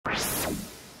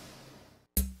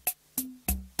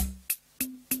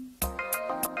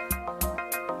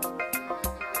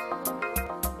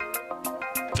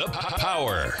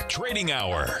Power Trading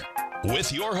Hour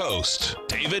with your host,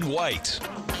 David White.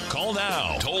 Call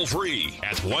now, toll free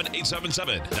at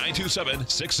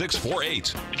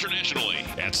 1-877-927-6648. Internationally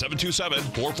at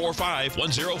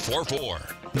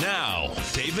 727-445-1044. Now,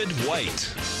 David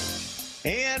White.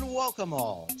 And welcome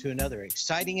all to another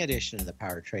exciting edition of the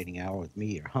Power Trading Hour with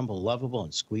me, your humble, lovable,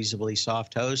 and squeezably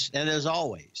soft host. And as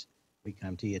always, we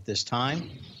come to you at this time.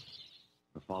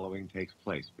 The following takes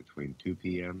place between 2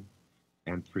 p.m.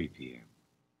 and 3 p.m.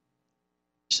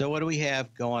 So what do we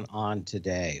have going on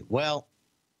today? Well,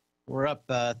 we're up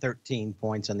 13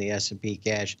 points on the S&P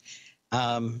cash.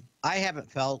 I haven't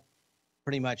felt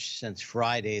pretty much since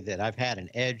Friday that I've had an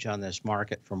edge on this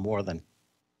market for more than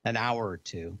an hour or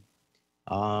two.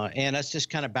 And it's just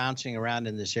kind of bouncing around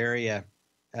in this area.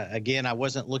 Again, I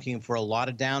wasn't looking for a lot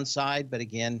of downside, but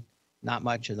again, not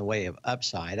much in the way of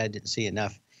upside. I didn't see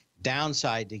enough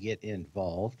downside to get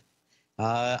involved.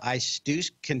 I do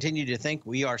continue to think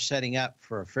we are setting up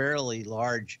for a fairly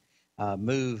large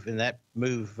move, and that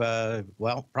move,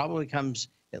 well, probably comes,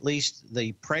 at least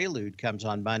the prelude comes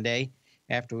on Monday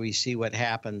after we see what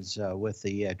happens with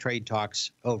the trade talks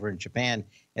over in Japan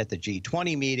at the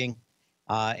G20 meeting.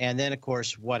 And then, of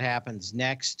course, what happens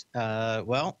next?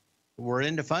 Well, we're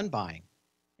into fund buying.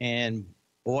 And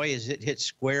boy, as it hits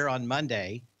square on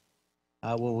Monday,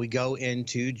 will we go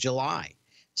into July.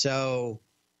 So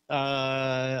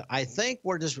I think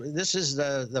we're just, this is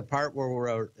the part where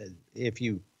we're, if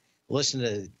you listen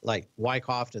to like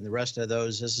Wyckoff and the rest of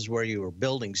those, this is where you are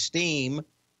building steam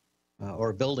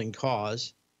or building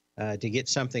cause to get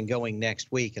something going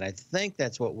next week. And I think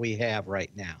that's what we have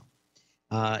right now.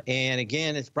 And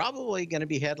again, it's probably going to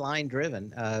be headline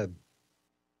driven.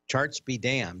 Charts be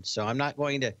damned. So I'm not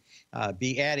going to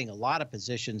be adding a lot of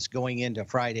positions going into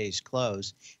Friday's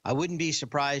close. I wouldn't be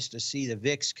surprised to see the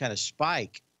VIX kind of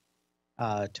spike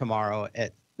tomorrow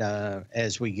at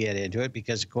as we get into it,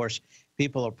 because, of course,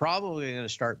 people are probably going to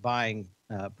start buying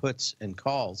puts and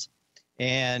calls.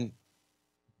 And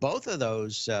both of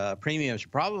those premiums are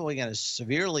probably going to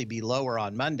severely be lower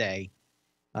on Monday,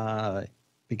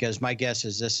 because my guess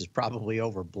is this is probably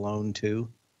overblown too.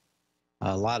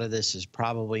 A lot of this is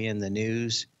probably in the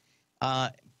news.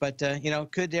 But you know,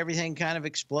 could everything kind of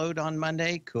explode on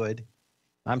Monday? Could.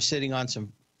 I'm sitting on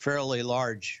some fairly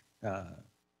large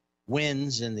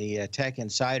wins in the Tech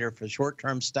Insider for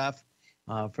short-term stuff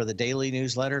for the daily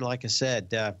newsletter. Like I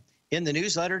said, in the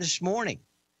newsletter this morning,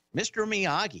 Mr.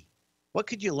 Miyagi, what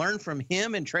could you learn from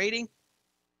him in trading?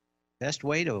 Best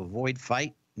way to avoid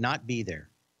fight, not be there.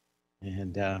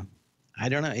 And I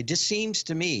don't know. It just seems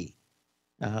to me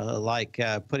like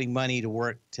putting money to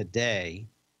work today,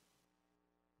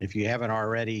 if you haven't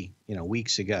already, you know,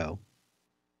 weeks ago,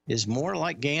 is more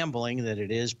like gambling than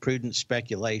it is prudent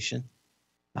speculation.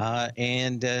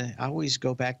 And I always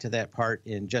go back to that part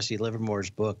in Jesse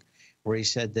Livermore's book where he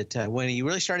said that when he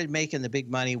really started making the big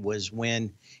money was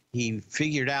when he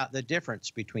figured out the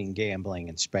difference between gambling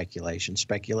and speculation.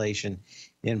 Speculation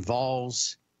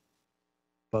involves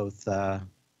both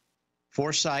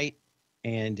foresight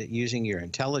and using your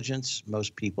intelligence.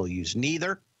 Most people use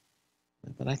neither,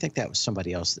 but I think that was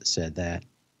somebody else that said that.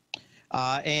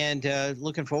 And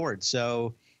looking forward.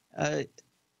 So,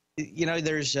 you know,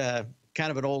 there's kind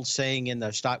of an old saying in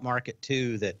the stock market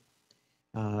too that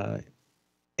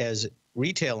as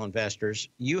retail investors,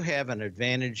 you have an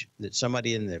advantage that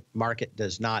somebody in the market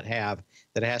does not have,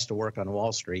 that has to work on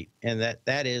Wall Street. And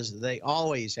that is they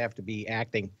always have to be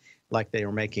acting like they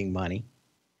are making money.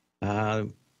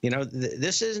 You know,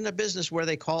 this isn't a business where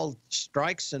they call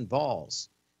strikes and balls.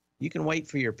 You can wait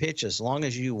for your pitch as long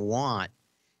as you want.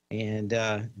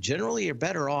 And generally, you're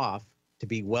better off to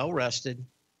be well rested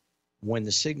when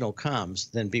the signal comes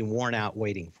than be worn out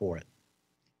waiting for it.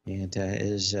 And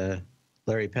as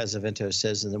Larry Pesavento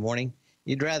says in the morning,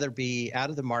 you'd rather be out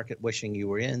of the market wishing you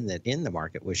were in than in the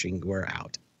market wishing you were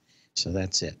out. So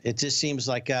that's it. It just seems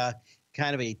like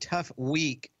kind of a tough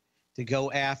week to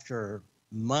go after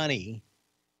money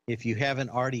if you haven't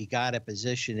already got a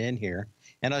position in here.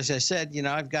 And as I said, you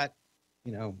know, I've got,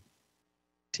 you know,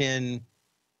 10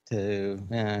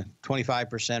 to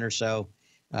 25% or so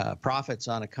profits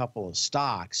on a couple of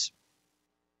stocks.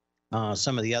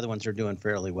 Some of the other ones are doing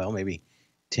fairly well, maybe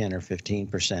 10 or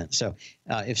 15%. So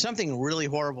if something really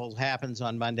horrible happens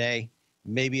on Monday,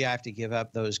 maybe I have to give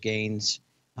up those gains.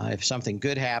 If something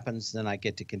good happens, then I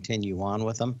get to continue on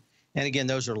with them. And again,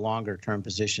 those are longer term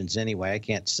positions anyway. I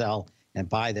can't sell and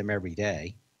buy them every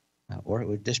day, or it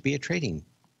would just be a trading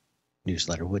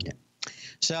newsletter, wouldn't it?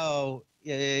 So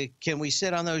can we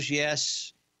sit on those?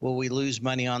 Yes. Will we lose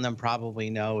money on them? Probably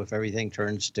no, if everything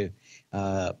turns to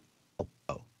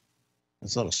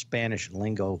That's a little Spanish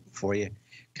lingo for you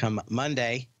come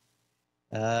Monday.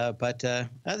 But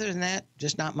other than that,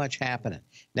 just not much happening.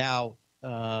 Now,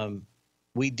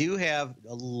 we do have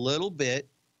a little bit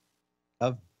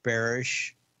of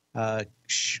bearish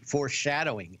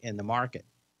foreshadowing in the market.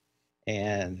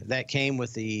 And that came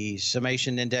with the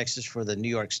summation indexes for the New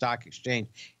York Stock Exchange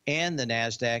and the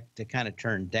NASDAQ to kind of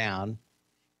turn down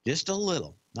just a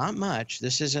little, not much.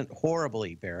 This isn't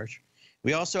horribly bearish.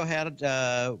 We also had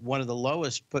one of the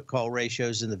lowest put call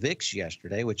ratios in the VIX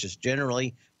yesterday, which is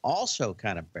generally also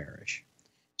kind of bearish.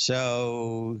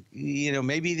 So,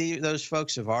 maybe those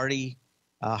folks have already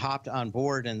hopped on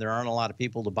board and there aren't a lot of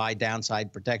people to buy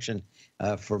downside protection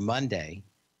for Monday.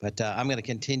 But I'm going to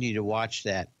continue to watch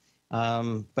that.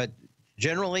 But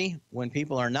generally, when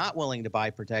people are not willing to buy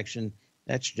protection,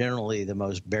 that's generally the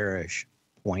most bearish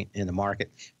point in the market.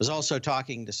 I was also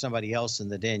talking to somebody else in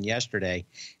the den yesterday,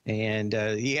 and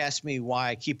he asked me why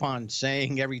I keep on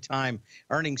saying every time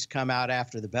earnings come out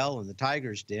after the bell in the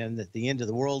Tiger's Den that the end of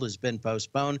the world has been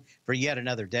postponed for yet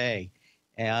another day.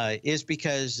 Is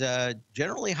because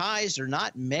generally highs are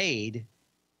not made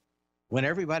when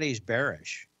everybody's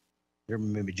bearish. They're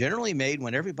generally made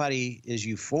when everybody is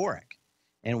euphoric,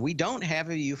 and we don't have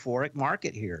a euphoric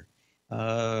market here.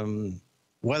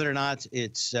 Whether or not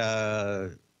it's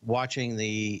watching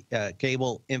the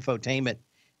cable infotainment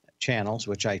channels,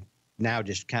 which I now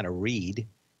just kind of read.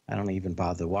 I don't even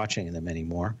bother watching them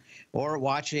anymore. Or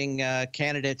watching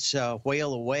candidates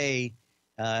whale away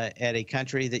at a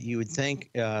country that you would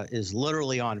think is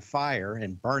literally on fire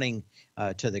and burning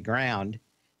to the ground.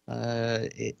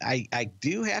 I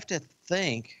do have to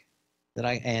think that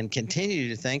and continue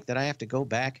to think that I have to go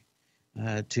back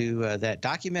to that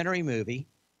documentary movie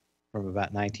from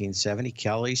about 1970,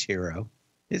 Kelly's Hero.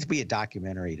 It'd be a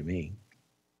documentary to me,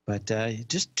 but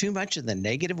just too much of the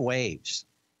negative waves.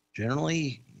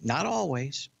 Generally, not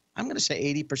always. I'm going to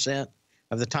say 80%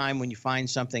 of the time when you find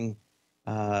something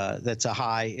that's a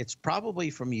high, it's probably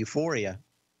from euphoria,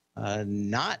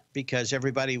 not because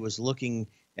everybody was looking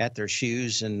at their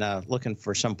shoes and looking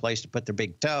for some place to put their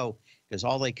big toe, because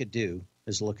all they could do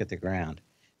is look at the ground.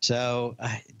 So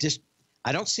I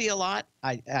don't see a lot.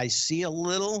 I see a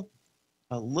little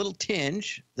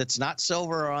tinge that's not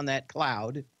silver on that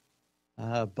cloud,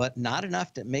 but not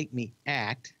enough to make me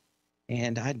act.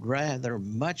 And I'd rather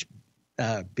much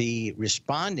be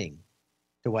responding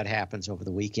to what happens over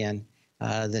the weekend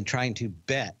than trying to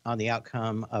bet on the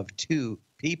outcome of two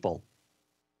people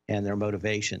and their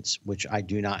motivations, which I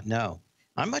do not know.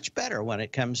 I'm much better when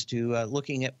it comes to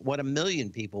looking at what 1 million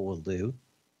people will do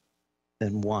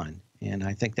than one. And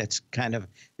I think that's kind of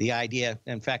the idea.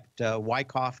 In fact,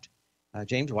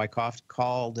 James Wyckoff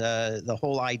called the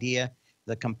whole idea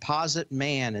the composite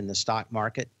man in the stock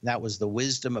market. That was the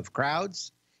wisdom of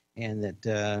crowds, and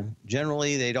that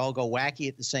generally they'd all go wacky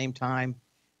at the same time,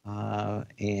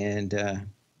 and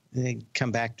they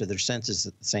come back to their senses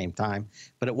at the same time.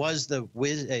 But it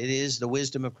is the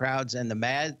wisdom of crowds and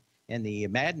the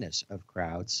madness of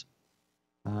crowds.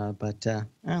 But I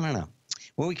don't know.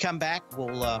 When we come back,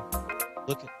 we'll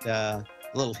look at a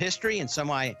little history and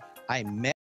some I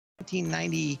met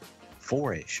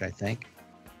 1994-ish, I think.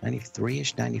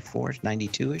 93-ish, 94-ish,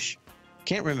 92-ish.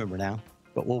 Can't remember now,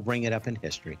 but we'll bring it up in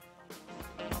history.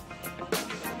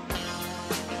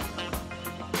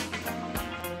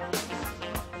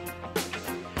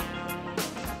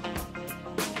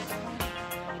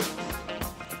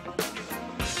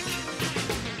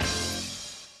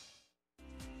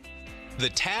 The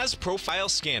TAS Profile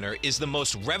Scanner is the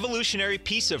most revolutionary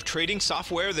piece of trading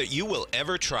software that you will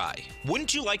ever try.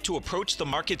 Wouldn't you like to approach the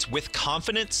markets with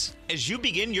confidence? As you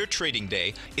begin your trading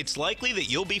day, it's likely that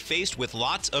you'll be faced with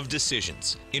lots of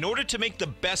decisions. In order to make the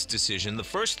best decision, the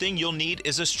first thing you'll need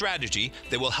is a strategy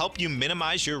that will help you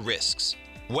minimize your risks.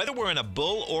 Whether we're in a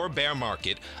bull or bear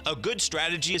market, a good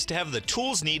strategy is to have the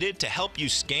tools needed to help you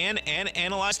scan and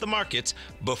analyze the markets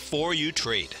before you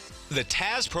trade. The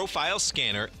TAS Profile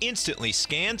Scanner instantly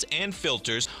scans and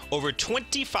filters over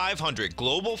 2,500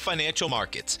 global financial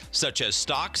markets, such as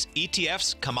stocks,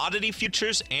 ETFs, commodity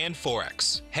futures, and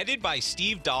Forex. Headed by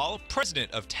Steve Dahl,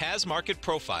 president of TAS Market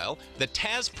Profile, the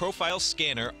TAS Profile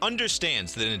Scanner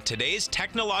understands that in today's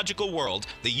technological world,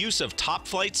 the use of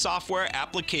top-flight software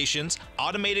applications,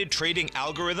 automated trading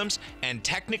algorithms, and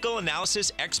technical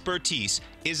analysis expertise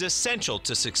is essential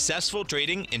to successful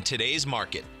trading in today's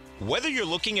market. Whether you're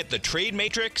looking at the trade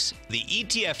matrix, the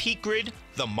ETF heat grid,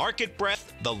 the market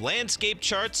breadth, the landscape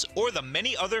charts, or the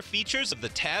many other features of the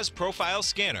TAS Profile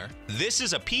Scanner, this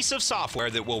is a piece of software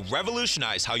that will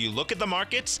revolutionize how you look at the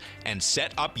markets and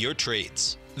set up your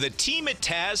trades. The team at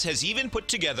TAS has even put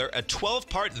together a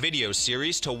 12-part video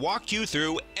series to walk you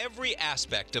through every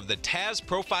aspect of the TAS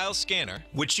Profile Scanner,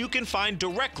 which you can find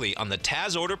directly on the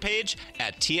TAS order page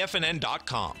at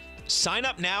TFNN.com. Sign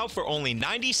up now for only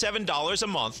 $97 a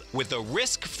month with a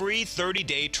risk-free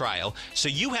 30-day trial, so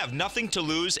you have nothing to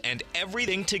lose and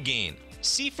everything to gain.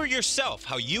 See for yourself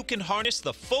how you can harness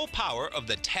the full power of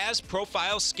the TAS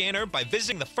Profile Scanner by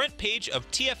visiting the front page of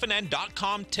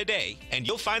TFNN.com today, and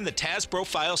you'll find the TAS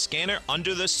Profile Scanner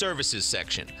under the Services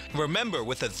section. Remember,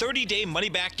 with a 30-day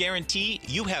money-back guarantee,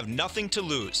 you have nothing to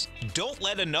lose. Don't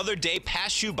let another day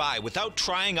pass you by without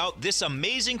trying out this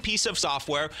amazing piece of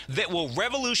software that will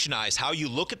revolutionize how you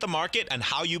look at the market and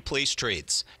how you place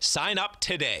trades. Sign up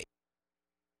today.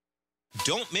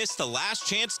 Don't miss the last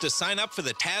chance to sign up for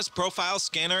the TAS Profile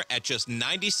Scanner at just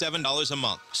 $97 a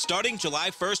month. Starting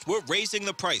July 1st, we're raising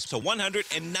the price to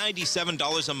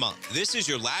 $197 a month. This is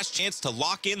your last chance to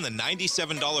lock in the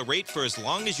 $97 rate for as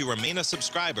long as you remain a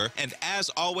subscriber. And as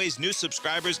always, new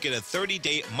subscribers get a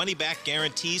 30-day money-back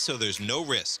guarantee, so there's no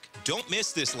risk. Don't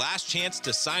miss this last chance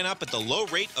to sign up at the low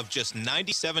rate of just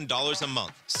 $97 a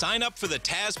month. Sign up for the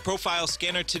TAS Profile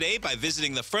Scanner today by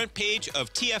visiting the front page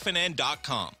of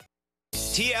TFNN.com.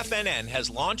 TFNN has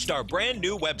launched our brand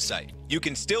new website. You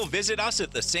can still visit us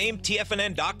at the same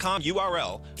TFNN.com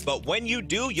URL, but when you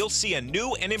do, you'll see a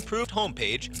new and improved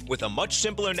homepage with a much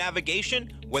simpler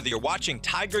navigation, whether you're watching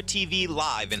Tiger TV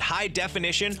live in high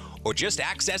definition or just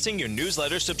accessing your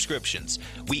newsletter subscriptions.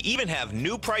 We even have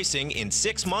new pricing in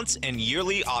 6 months and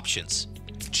yearly options.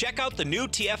 Check out the new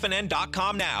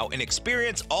TFNN.com now and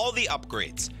experience all the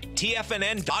upgrades.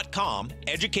 TFNN.com,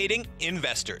 educating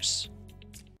investors.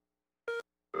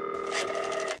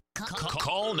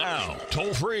 Call now,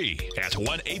 toll free at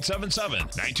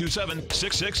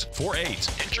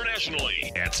 1-877-927-6648.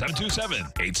 Internationally at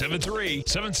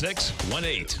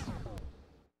 727-873-7618.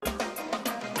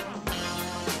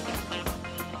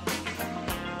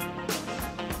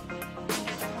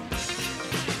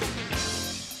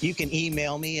 You can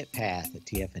email me at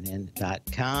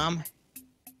path@tfnn.com.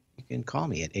 You can call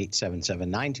me at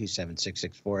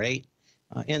 877-927-6648.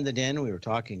 In the den, we were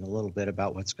talking a little bit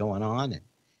about what's going on. And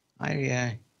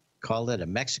I called it a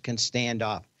Mexican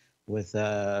standoff with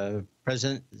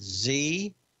President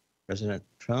Z, President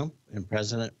Trump, and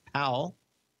President Powell,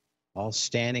 all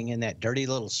standing in that dirty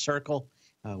little circle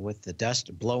with the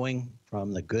dust blowing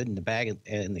from the good and the bad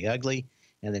and the ugly,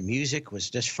 and the music was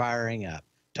just firing up.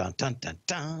 Dun, dun, dun,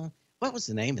 dun. What was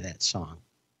the name of that song?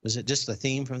 Was it just the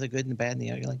theme from the good and the bad and the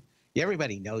ugly? Yeah,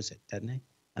 everybody knows it, doesn't it?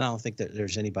 I don't think that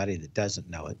there's anybody that doesn't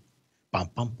know it.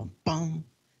 Bum, bum, bum, bum.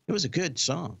 It was a good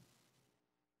song.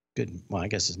 Good. Well, I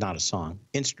guess it's not a song.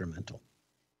 Instrumental.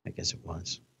 I guess it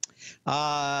was.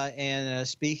 And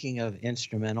speaking of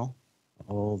instrumental,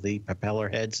 all the propeller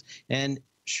heads and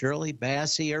Shirley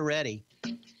Bassey are ready.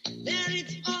 Then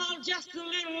it's all just a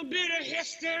little bit of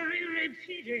history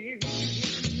repeating.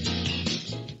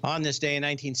 On this day in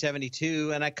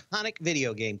 1972, an iconic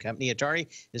video game company, Atari,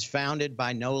 is founded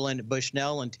by Nolan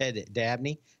Bushnell and Ted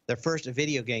Dabney. Their first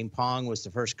video game, Pong, was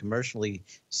the first commercially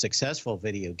successful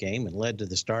video game and led to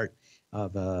the start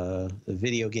of the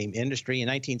video game industry. In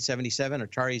 1977,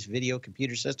 Atari's video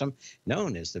computer system,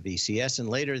 known as the VCS, and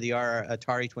later the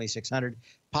Atari 2600,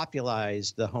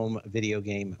 popularized the home video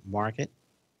game market.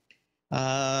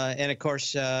 And, of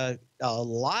course, a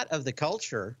lot of the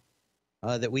culture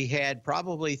that we had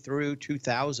probably through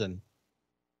 2000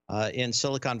 in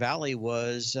Silicon Valley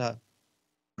was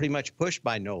pretty much pushed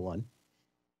by Nolan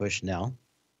Bushnell.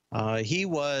 He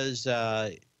was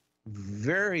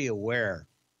very aware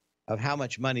of how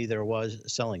much money there was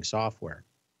selling software.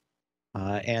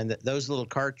 And those little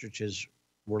cartridges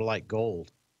were like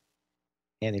gold.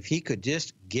 And if he could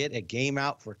just get a game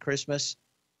out for Christmas,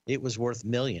 it was worth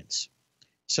millions.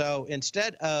 So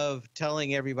instead of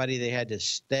telling everybody they had to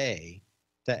stay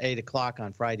to 8 o'clock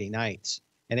on Friday nights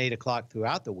and 8 o'clock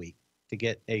throughout the week to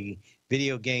get a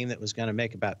video game that was going to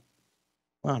make about,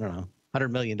 well, I don't know,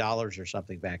 $100 million or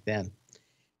something back then.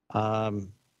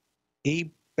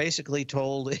 He basically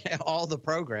told all the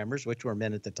programmers, which were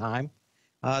men at the time,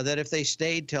 that if they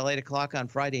stayed till 8 o'clock on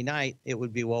Friday night, it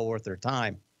would be well worth their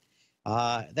time.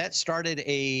 That started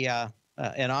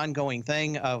an ongoing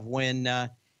thing of when, I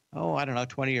don't know,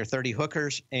 20 or 30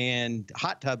 hookers and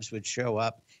hot tubs would show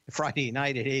up Friday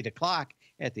night at 8 o'clock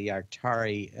at the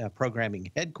Atari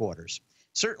programming headquarters.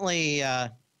 Certainly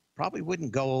probably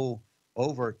wouldn't go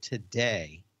over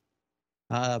today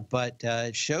but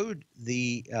it showed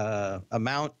the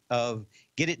amount of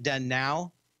get it done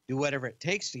now, do whatever it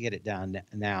takes to get it done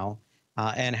now,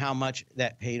 and how much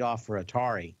that paid off for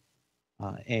Atari.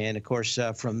 And of course,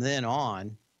 from then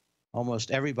on,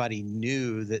 almost everybody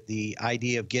knew that the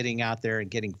idea of getting out there and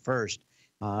getting first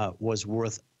was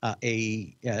worth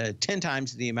 10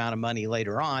 times the amount of money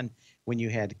later on when you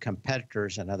had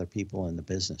competitors and other people in the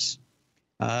business.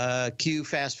 Cue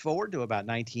fast forward to about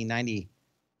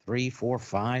 1993, 4,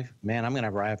 5. Man, I'm going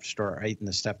to have to start writing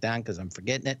this stuff down because I'm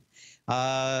forgetting it.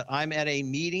 I'm at a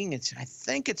meeting.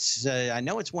 I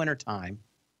know it's winter time,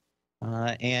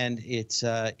 and it's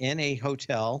in a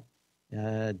hotel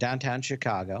downtown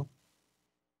Chicago.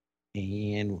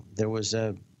 And there was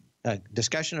a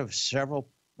discussion of several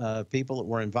people that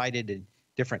were invited in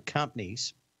different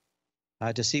companies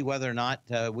to see whether or not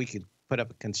we could put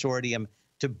up a consortium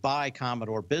to buy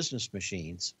Commodore business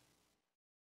machines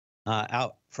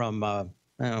out from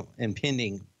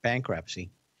impending bankruptcy.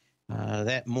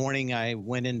 That morning, I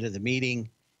went into the meeting,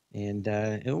 and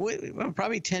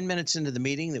probably 10 minutes into the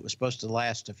meeting that was supposed to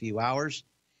last a few hours,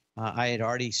 I had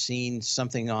already seen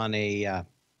something on a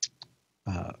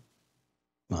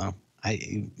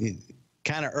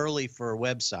kind of early for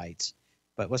websites,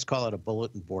 but let's call it a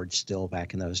bulletin board still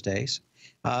back in those days.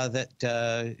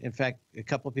 In fact, a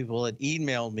couple of people had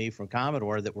emailed me from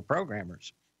Commodore that were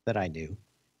programmers that I knew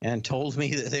and told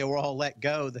me that they were all let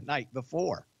go the night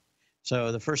before.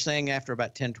 So the first thing after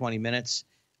about 10, 20 minutes,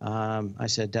 I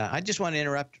said, I just want to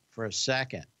interrupt for a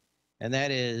second. And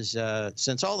that is,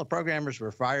 since all the programmers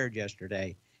were fired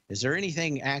yesterday, is there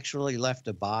anything actually left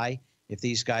to buy if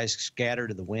these guys scatter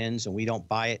to the winds and we don't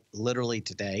buy it literally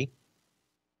today?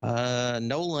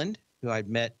 Noland, who I'd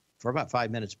met for about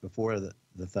 5 minutes before the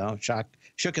phone,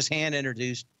 shook his hand,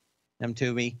 introduced them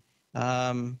to me,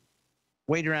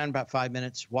 waited around about 5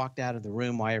 minutes, walked out of the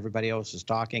room while everybody else was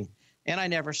talking, and I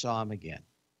never saw him again.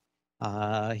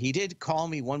 He did call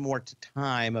me one more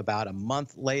time about a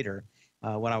month later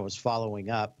when I was following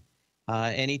up,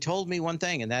 and he told me one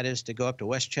thing, and that is to go up to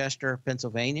Westchester,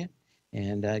 Pennsylvania,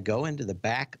 and go into the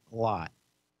back lot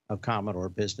of Commodore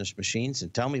business machines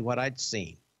and tell me what I'd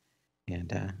seen.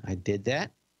 And I did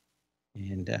that,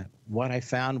 and what I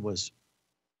found was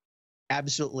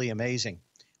absolutely amazing.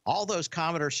 All those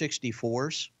Commodore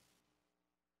 64s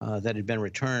that had been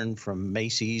returned from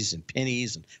Macy's and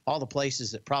Penny's and all the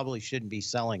places that probably shouldn't be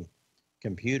selling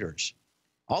computers,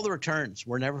 all the returns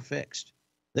were never fixed.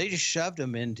 They just shoved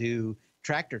them into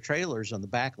tractor trailers on the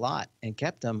back lot and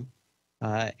kept them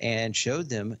and showed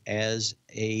them as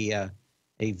a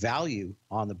value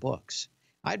on the books.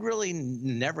 I'd really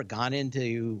never gone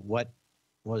into what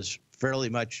was fairly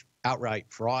much outright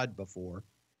fraud before.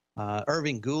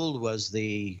 Irving Gould was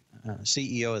the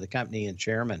CEO of the company and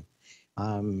chairman,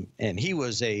 and he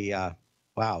was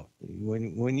wow.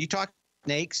 When you talk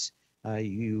snakes,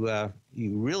 you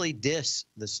really diss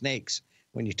the snakes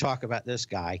when you talk about this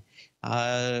guy.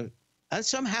 And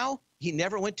somehow he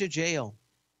never went to jail.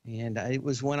 And it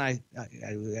was when I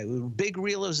big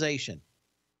realization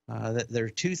that there are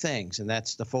two things, and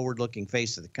that's the forward-looking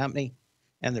face of the company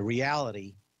and the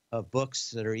reality of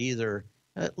books that are either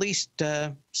at least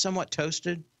somewhat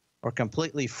toasted or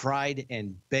completely fried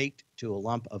and baked to a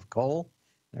lump of coal.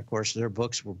 And of course, their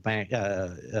books were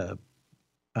to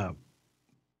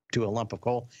a lump of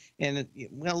coal. And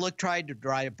tried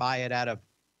to buy it out of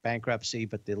bankruptcy,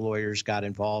 but the lawyers got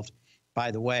involved.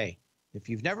 By the way, if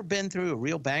you've never been through a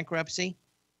real bankruptcy,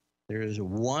 there is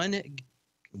one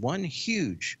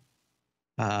huge,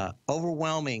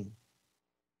 overwhelming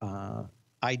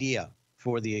idea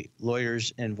for the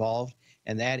lawyers involved,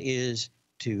 and that is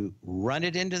to run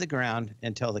it into the ground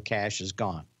until the cash is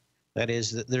gone. That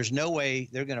is, there's no way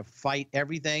they're going to fight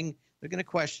everything. They're going to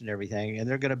question everything, and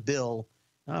they're going to bill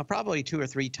probably 2 or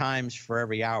 3 times for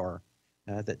every hour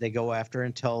that they go after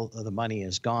until the money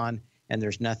is gone and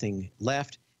there's nothing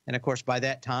left. And of course, by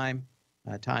that time,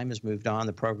 time has moved on.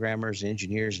 The programmers,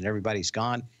 engineers, and everybody's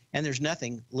gone, and there's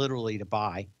nothing literally to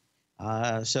buy.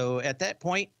 So at that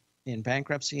point in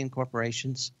bankruptcy and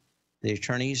corporations, the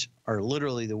attorneys are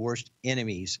literally the worst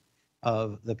enemies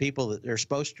of the people that they're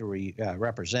supposed to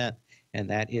represent, and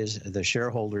that is the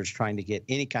shareholders trying to get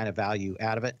any kind of value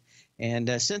out of it.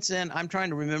 And since then, I'm trying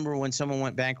to remember when someone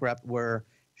went bankrupt where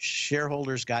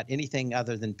shareholders got anything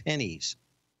other than pennies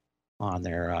on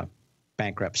their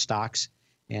bankrupt stocks.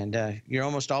 And you're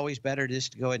almost always better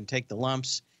just to go ahead and take the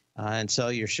lumps and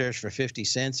sell your shares for 50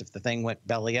 cents if the thing went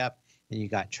belly up and you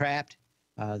got trapped,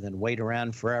 than wait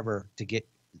around forever to get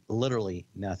literally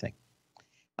nothing.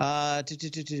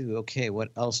 Okay, what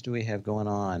else do we have going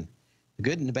on? The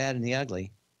good and the bad and the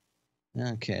ugly.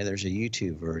 Okay, there's a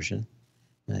YouTube version.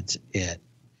 That's it.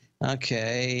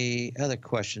 Okay, other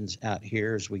questions out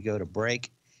here as we go to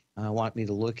break. Want me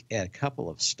to look at a couple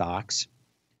of stocks,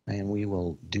 and we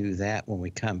will do that when we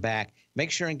come back.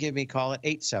 Make sure and give me a call at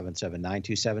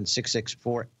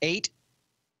 877-927-6648.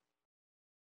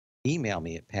 Email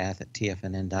me at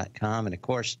path@tfnn.com. And, of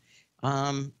course,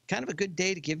 kind of a good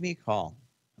day to give me a call.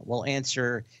 We'll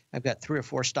answer. I've got 3 or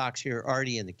 4 stocks here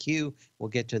already in the queue. We'll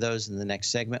get to those in the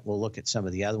next segment. We'll look at some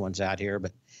of the other ones out here.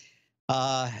 But,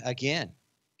 again,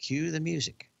 cue the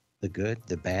music. The good,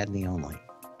 the bad, and the only.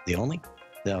 The only?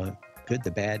 The good,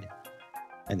 the bad,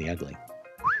 and the ugly.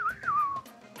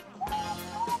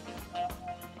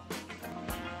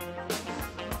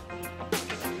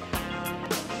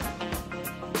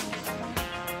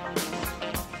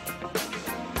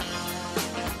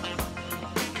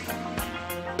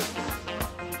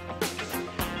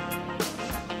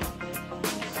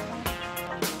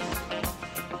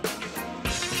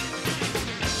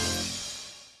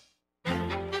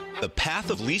 The Path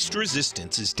of Least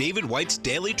Resistance is David White's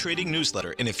daily trading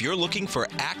newsletter, and if you're looking for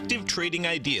active trading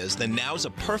ideas, then now's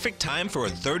a perfect time for a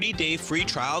 30-day free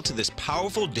trial to this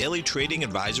powerful daily trading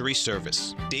advisory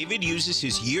service. David uses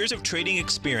his years of trading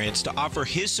experience to offer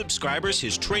his subscribers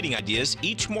his trading ideas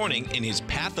each morning in his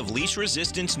Path of Least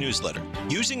Resistance newsletter.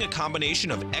 Using a combination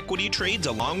of equity trades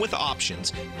along with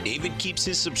options, David keeps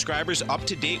his subscribers up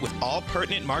to date with all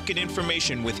pertinent market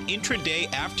information with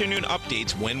intraday afternoon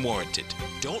updates when warranted.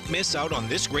 Don't miss out on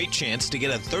this great chance to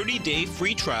get a 30-day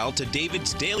free trial to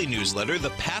David's daily newsletter,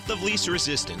 The Path of Least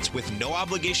Resistance, with no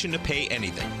obligation to pay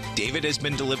anything. David has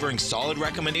been delivering solid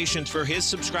recommendations for his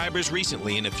subscribers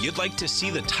recently, and if you'd like to see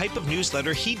the type of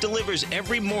newsletter he delivers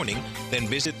every morning, then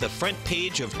visit the front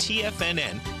page of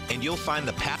TFNN and you'll find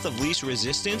The Path of Least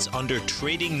Resistance under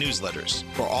Trading Newsletters.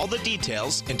 For all the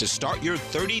details and to start your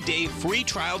 30-day free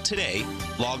trial today,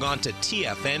 log on to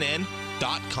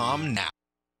TFNN.com now.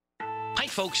 Hi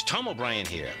folks, Tom O'Brien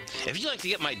here. If you'd like to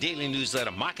get my daily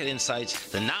newsletter, Market Insights,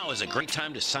 then now is a great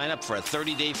time to sign up for a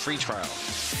 30-day free trial.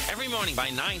 Every morning by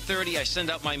 9:30, I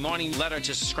send out my morning letter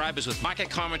to subscribers with market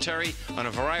commentary on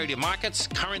a variety of markets,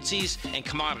 currencies, and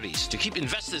commodities to keep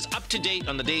investors up to date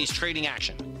on the day's trading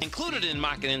action. Included in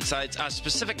Market Insights are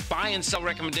specific buy and sell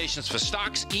recommendations for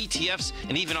stocks, ETFs,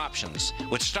 and even options,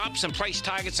 with stops and price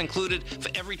targets included for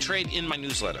every trade in my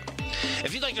newsletter.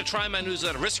 If you'd like to try my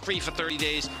newsletter risk-free for 30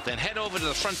 days, then head over to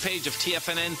the front page of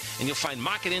TFNN and you'll find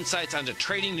Market Insights under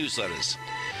Trading Newsletters.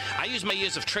 I use my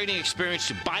years of trading experience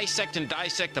to bisect and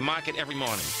dissect the market every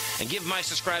morning and give my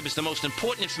subscribers the most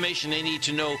important information they need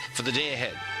to know for the day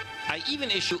ahead. I even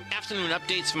issue afternoon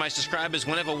updates for my subscribers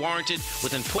whenever warranted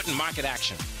with important market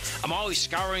action. I'm always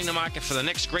scouring the market for the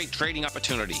next great trading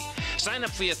opportunity. Sign up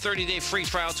for your 30-day free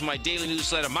trial to my daily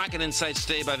newsletter, Market Insights,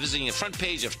 today by visiting the front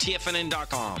page of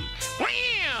TFNN.com.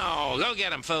 Wow! Go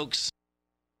get 'em, folks.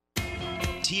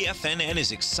 TFNN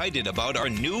is excited about our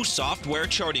new software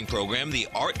charting program, The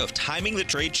Art of Timing the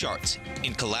Trade Charts.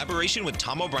 In collaboration with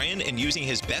Tom O'Brien and using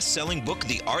his best-selling book,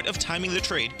 The Art of Timing the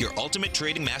Trade, Your Ultimate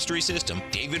Trading Mastery System,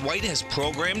 David White has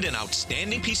programmed an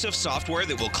outstanding piece of software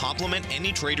that will complement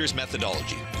any trader's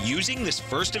methodology. Using this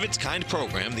first-of-its-kind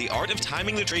program, The Art of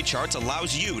Timing the Trade Charts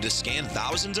allows you to scan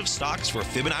thousands of stocks for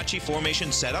Fibonacci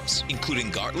formation setups,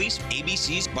 including Gartley's,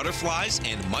 ABC's, butterflies,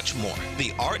 and much more.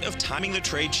 The Art of Timing the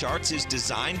Trade Charts is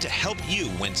designed to help you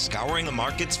when scouring the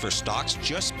markets for stocks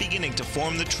just beginning to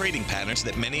form the trading patterns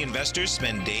that many investors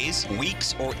spend days,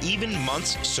 weeks, or even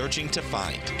months searching to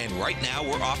find. And right now,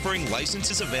 we're offering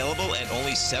licenses available at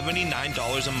only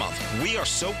 $79 a month. We are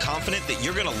so confident that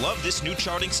you're going to love this new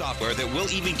charting software that will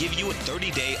even give you a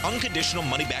 30-day unconditional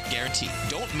money-back guarantee.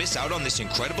 Don't miss out on this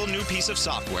incredible new piece of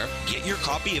software. Get your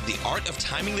copy of The Art of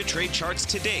Timing the Trade Charts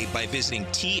today by visiting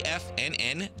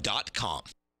TFNN.com.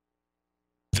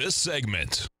 This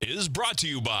segment is brought to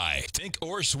you by Think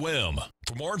or Swim.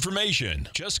 For more information,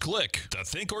 just click the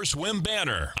Think or Swim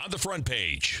banner on the front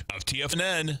page of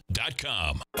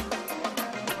TFNN.com.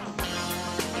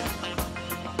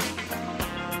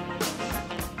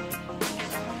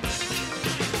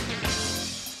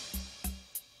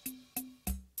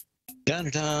 Dun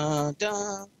dun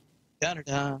dun dun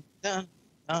dun dun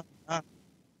dun dun.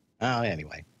 Oh,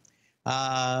 anyway,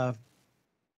 got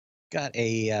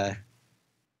a.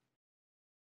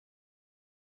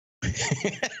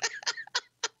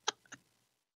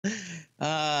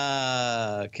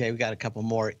 Okay, we got a couple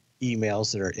more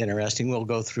emails that are interesting. We'll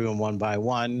go through them one by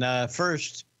one.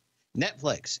 First,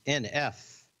 Netflix,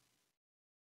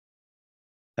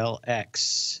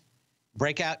 NFLX.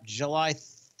 Breakout July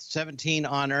 17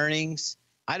 on earnings?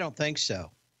 I don't think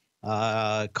so.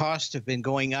 Costs have been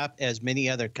going up as many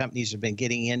other companies have been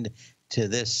getting into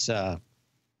this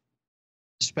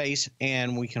space.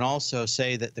 And we can also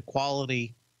say that the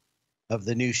quality of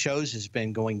the new shows has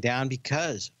been going down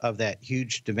because of that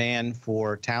huge demand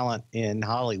for talent in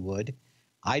Hollywood.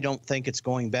 I don't think it's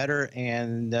going better.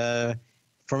 And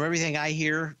from everything I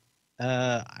hear,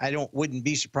 I wouldn't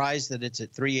be surprised that it's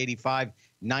at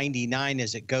 $385.99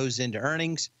 as it goes into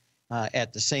earnings.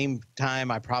 At the same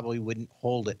time, I probably wouldn't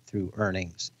hold it through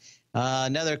earnings.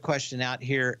 Another question out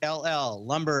here: LL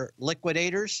Lumber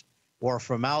Liquidators or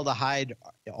Formaldehyde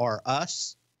or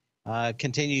Us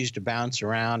continues to bounce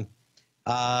around.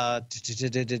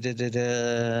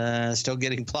 Still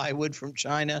getting plywood from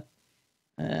China.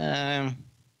 I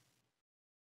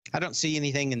don't see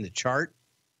anything in the chart.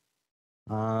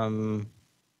 I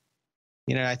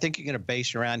think you're going to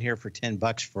base around here for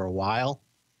 $10 for a while,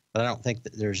 but I don't think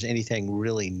that there's anything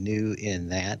really new in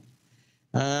that.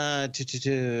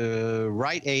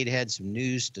 Rite Aid had some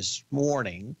news this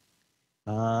morning,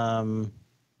 and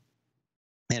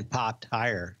popped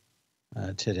higher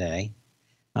today.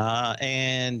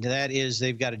 And that is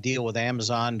they've got a deal with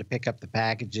Amazon to pick up the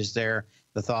packages there.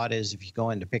 The thought is if you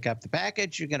go in to pick up the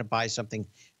package, you're going to buy something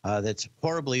that's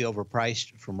horribly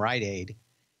overpriced from Rite Aid.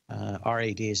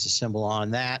 RAD is the symbol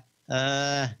on that.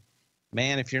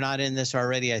 Man, if you're not in this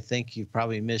already, I think you've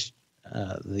probably missed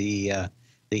the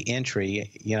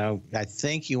entry. I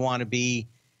think you want to be,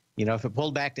 if it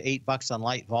pulled back to $8 on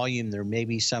light volume, there may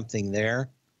be something there.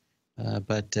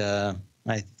 But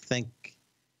I think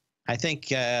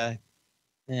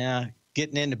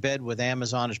getting into bed with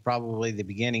Amazon is probably the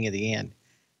beginning of the end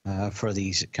for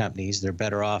these companies. They're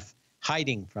better off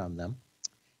hiding from them.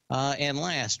 And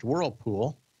last,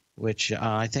 Whirlpool, which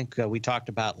I think we talked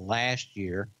about last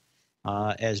year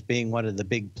as being one of the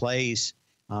big plays,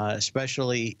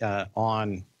 especially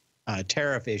on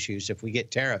tariff issues. If we get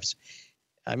tariffs,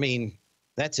 I mean,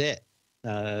 that's it.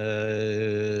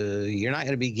 You're not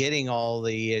going to be getting all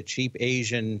the cheap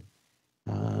Asian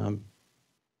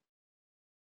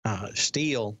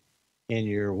steel in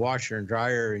your washer and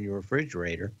dryer and your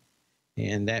refrigerator.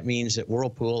 And that means that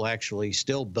Whirlpool actually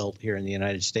still built here in the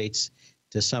United States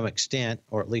to some extent,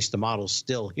 or at least the model's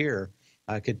still here,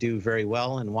 could do very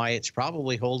well, and why it's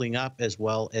probably holding up as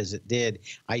well as it did.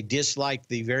 I dislike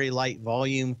the very light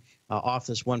volume off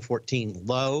this 114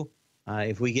 low.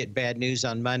 If we get bad news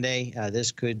on Monday,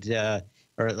 this could,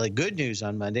 or like good news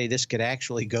on Monday, this could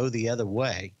actually go the other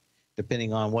way,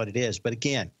 depending on what it is. But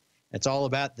again, it's all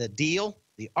about the deal,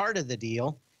 the art of the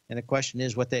deal. And the question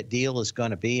is what that deal is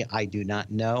going to be. I do not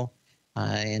know.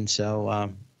 And so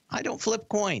I don't flip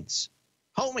coins.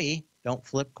 Homie, don't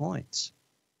flip coins.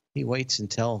 He waits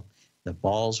until the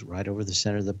ball's right over the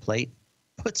center of the plate,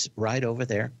 puts it right over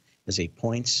there as he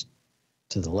points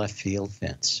to the left field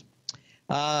fence.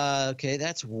 Okay,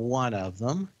 that's one of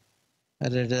them.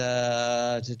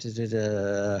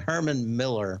 Herman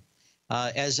Miller.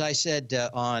 As I said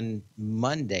on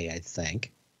Monday, I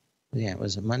think. Yeah, it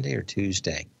was a Monday or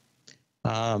Tuesday.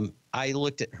 I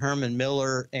looked at Herman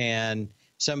Miller and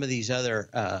some of these other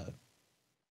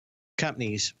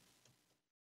companies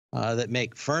that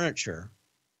make furniture.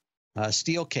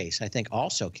 Steelcase, I think,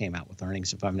 also came out with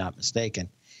earnings, if I'm not mistaken.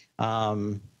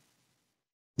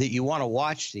 That you want to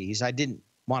watch these. I didn't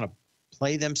want to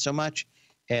play them so much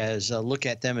as look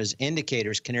at them as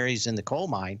indicators, canaries in the coal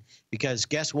mine, because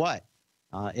guess what?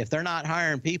 If they're not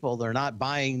hiring people, they're not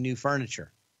buying new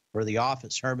furniture for the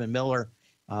office. Herman Miller,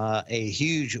 a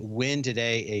huge win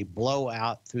today, a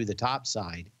blowout through the top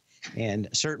side, and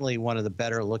certainly one of the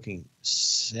better looking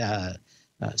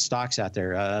stocks out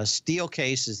there.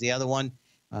 Steelcase is the other one,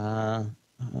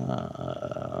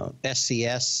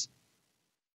 SCS.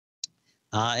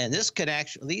 And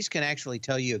these can actually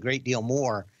tell you a great deal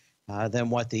more than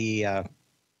what the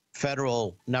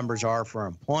federal numbers are for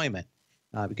employment,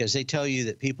 because they tell you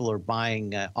that people are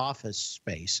buying office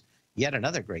space. Yet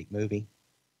another great movie.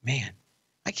 Man,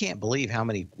 I can't believe how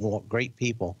many great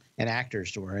people and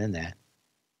actors were in that.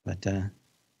 But I'm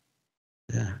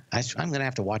going to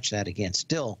have to watch that again.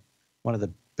 Still one of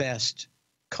the best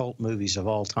cult movies of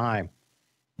all time.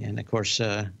 And, of course,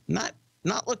 not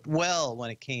looked well when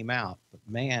it came out. But,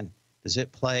 man, does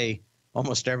it play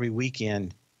almost every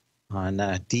weekend on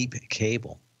deep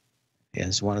cable.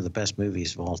 It's one of the best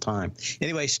movies of all time.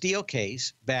 Anyway,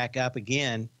 Steelcase back up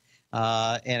again.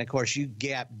 And, of course, you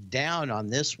gapped down on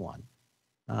this one.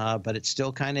 But it's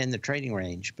still kind of in the trading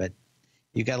range. But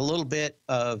you got a little bit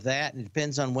of that, and it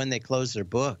depends on when they close their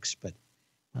books. But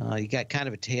you got kind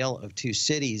of a tale of two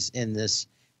cities in this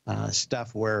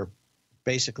stuff where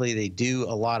basically they do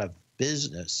a lot of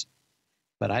business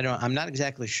But I'm not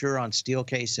exactly sure on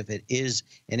Steelcase if it is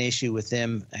an issue with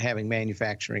them having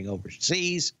manufacturing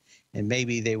overseas, and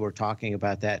maybe they were talking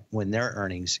about that when their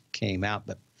earnings came out.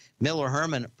 But Miller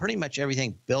Herman, pretty much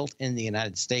everything built in the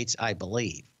United States, I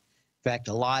believe. In fact,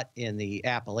 a lot in the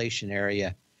Appalachian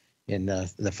area in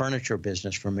the furniture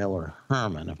business for Miller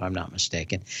Herman, if I'm not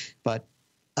mistaken. But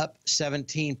up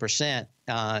 17%,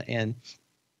 and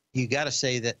you got to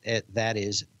say that that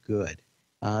is good.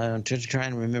 I'm just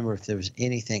trying to remember if there was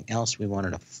anything else we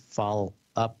wanted to follow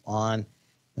up on.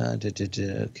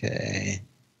 Okay.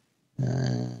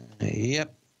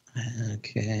 Yep.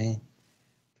 Okay.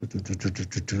 Okay.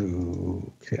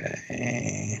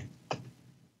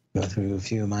 Go through a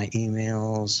few of my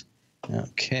emails.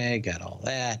 Okay, got all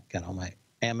that. Got all my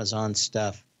Amazon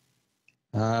stuff.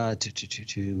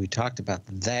 We talked about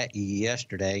that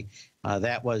yesterday.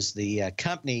 That was the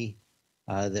company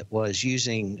that was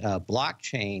using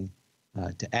blockchain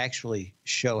to actually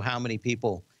show how many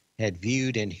people had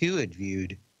viewed and who had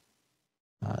viewed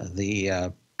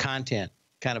the content,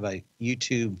 kind of a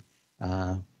YouTube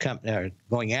company, or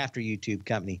going after YouTube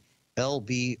company,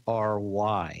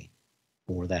 LBRY,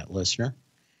 for that listener.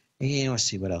 And let's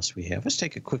see what else we have. Let's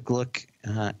take a quick look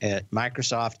at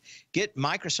Microsoft.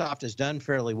 Microsoft has done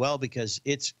fairly well because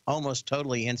it's almost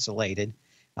totally insulated.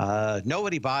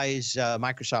 Nobody buys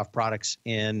Microsoft products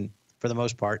for the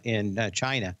most part, in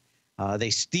China. They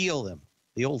steal them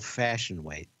the old-fashioned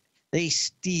way. They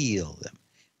steal them.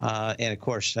 And, of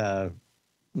course,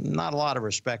 not a lot of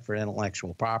respect for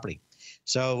intellectual property.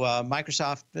 So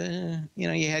Microsoft,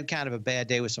 you had kind of a bad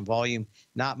day with some volume,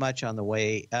 not much on the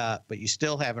way up, but you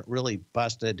still haven't really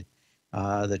busted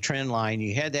the trend line.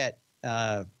 You had that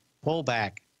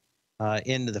pullback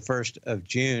into the 1st of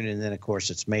June, and then, of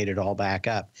course, it's made it all back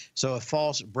up. So a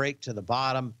false break to the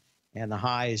bottom and the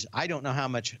highs. I don't know how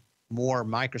much more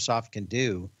Microsoft can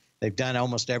do. They've done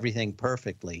almost everything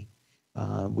perfectly.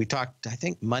 We talked, I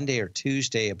think, Monday or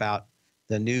Tuesday about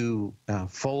the new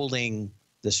folding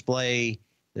display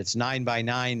that's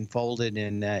 9x9 folded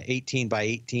and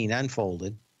 18x18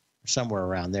 unfolded, somewhere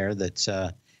around there. That's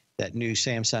that new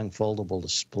Samsung foldable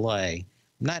display.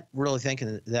 I'm not really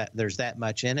thinking that there's that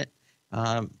much in it.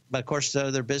 But, of course,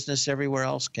 their business everywhere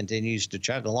else continues to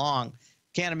chug along.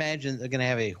 Can't imagine they're going to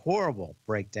have a horrible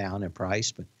breakdown in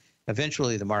price, but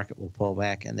eventually the market will pull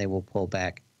back, and they will pull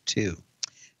back too.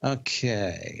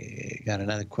 Okay, got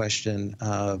another question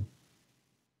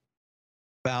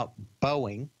about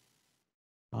Boeing.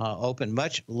 Opened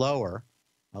much lower.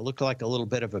 Looked like a little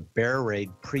bit of a bear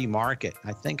raid pre-market.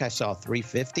 I think I saw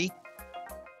 350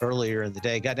 earlier in the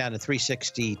day. Got down to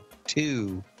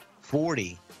 362.40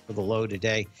 for the low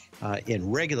today in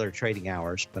regular trading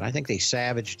hours, but I think they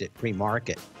savaged it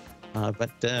pre-market. But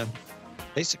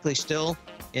basically still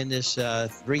in this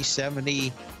 370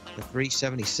 to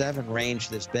 377 range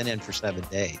that's been in for 7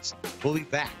 days. We'll be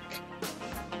back.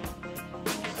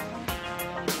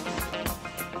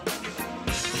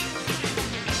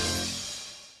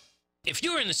 If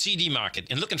you're in the CD market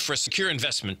and looking for a secure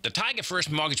investment, the Tiger First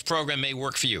Mortgage Program may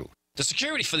work for you. The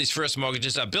security for these first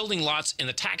mortgages are building lots in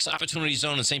the tax opportunity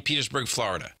zone in St. Petersburg,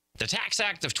 Florida. The Tax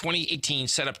Act of 2018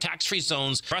 set up tax-free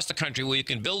zones across the country where you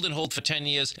can build and hold for 10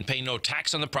 years and pay no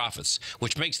tax on the profits,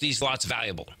 which makes these lots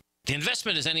valuable. The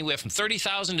investment is anywhere from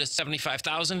 $30,000 to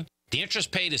 $75,000. The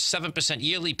interest paid is 7%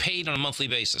 yearly, paid on a monthly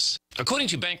basis. According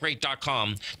to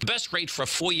Bankrate.com, the best rate for a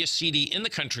 4-year CD in the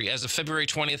country as of February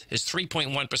 20th is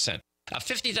 3.1%. A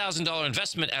 $50,000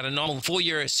 investment at a normal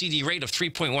 4-year CD rate of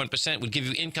 3.1% would give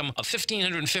you income of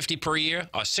 $1,550 per year,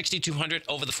 or $6,200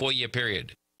 over the 4-year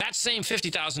period. That same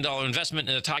 $50,000 investment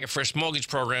in the Tiger First Mortgage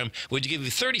Program would give you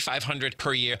 $3,500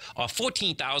 per year, or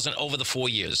 $14,000 over the 4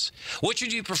 years. Which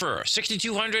would you prefer,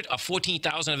 $6,200 or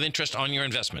 $14,000 of interest on your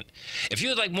investment? If you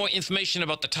would like more information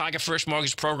about the Tiger First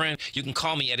Mortgage Program, you can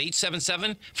call me at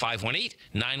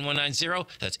 877-518-9190.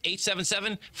 That's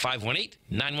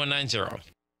 877-518-9190.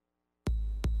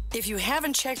 If you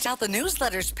haven't checked out the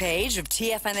newsletters page of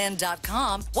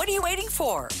TFNN.com, what are you waiting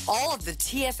for? All of the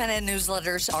TFNN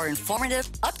newsletters are informative,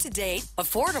 up-to-date,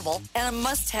 affordable, and a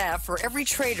must-have for every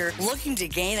trader looking to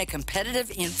gain a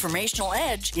competitive informational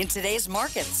edge in today's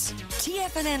markets.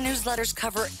 TFNN newsletters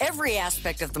cover every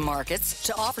aspect of the markets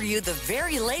to offer you the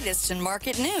very latest in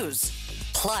market news.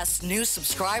 Plus, new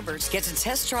subscribers get to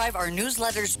test drive our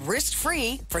newsletters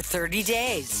risk-free for 30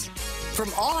 days.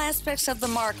 From all aspects of the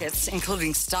markets,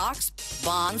 including stocks,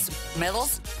 bonds,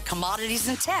 metals, commodities,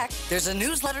 and tech, there's a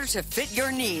newsletter to fit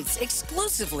your needs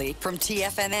exclusively from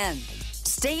TFNN.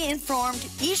 Stay informed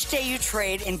each day you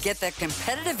trade and get that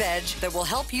competitive edge that will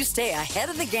help you stay ahead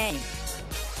of the game.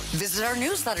 Visit our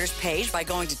newsletters page by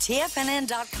going to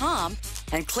TFNN.com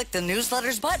and click the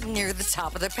newsletters button near the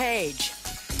top of the page.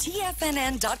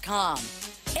 TFNN.com,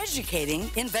 educating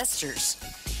investors.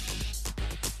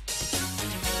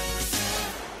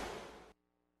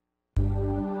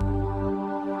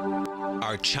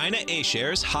 Are China A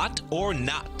shares hot or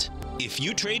not? If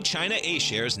you trade China A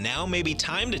shares, now may be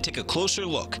time to take a closer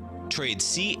look. Trade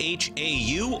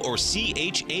CHAU or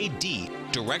CHAD,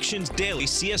 Directions Daily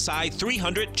CSI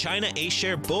 300 China A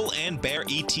Share Bull and Bear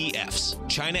ETFs.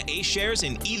 China A shares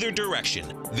in either direction.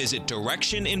 Visit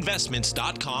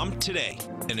directioninvestments.com today.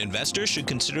 An investor should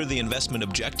consider the investment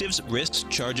objectives, risks,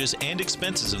 charges, and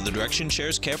expenses of the Direction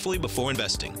shares carefully before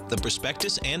investing. The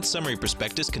prospectus and summary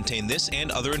prospectus contain this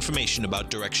and other information about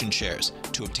Direction shares.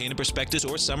 To obtain a prospectus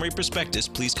or summary prospectus,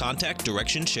 please contact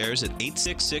Direction shares at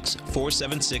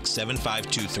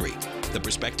 866-476-7523. The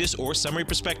prospectus or summary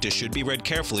prospectus should be read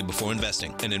carefully before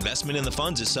investing. An investment in the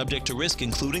funds is subject to risk,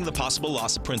 including the possible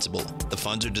loss of principal. The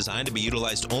funds are designed to be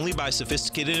utilized only by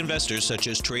sophisticated investors such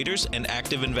as traders and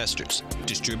active investors.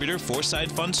 Distributor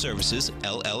Foreside Fund Services,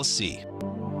 LLC.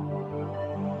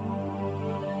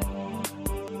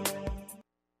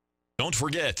 Don't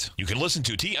forget, you can listen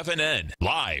to TFNN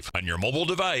live on your mobile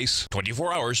device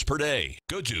 24 hours per day.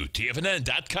 Go to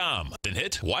TFNN.com, then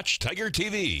hit Watch Tiger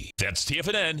TV. That's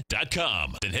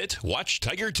TFNN.com, then hit Watch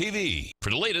Tiger TV for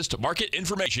the latest market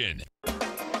information.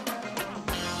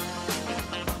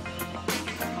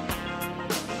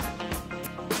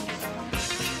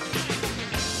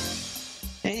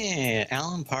 Hey,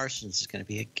 Alan Parsons is going to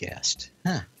be a guest.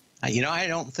 Huh. You know, I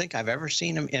don't think I've ever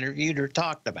seen him interviewed or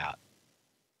talked about.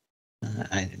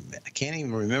 I can't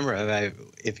even remember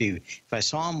if I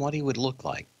saw him what he would look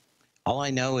like. All I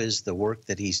know is the work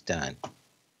that he's done.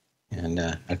 And,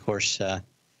 of course, the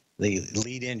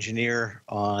lead engineer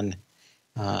on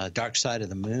Dark Side of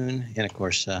the Moon, and, of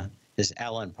course, his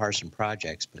Alan Parsons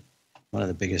Projects, but one of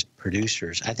the biggest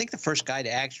producers. I think the first guy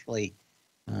to actually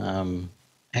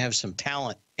have some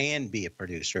talent and be a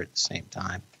producer at the same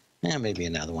time. Maybe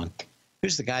another one.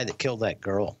 Who's the guy that killed that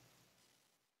girl?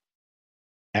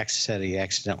 Said he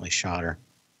accidentally shot her.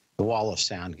 The Wall of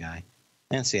Sound guy.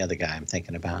 That's the other guy I'm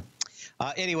thinking about.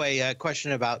 Anyway, a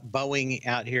question about Boeing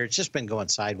out here. It's just been going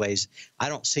sideways. I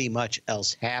don't see much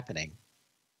else happening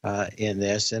in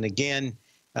this. And again,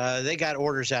 they got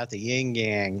orders out the yin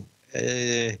yang.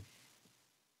 I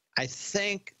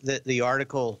think that the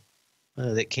article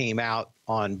that came out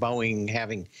on Boeing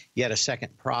having yet a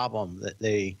second problem that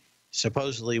they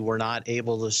supposedly were not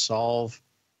able to solve,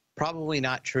 probably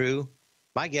not true.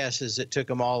 My guess is it took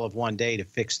them all of one day to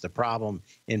fix the problem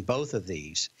in both of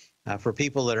these. For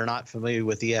people that are not familiar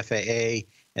with the FAA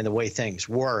and the way things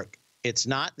work, it's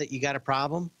not that you got a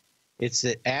problem. It's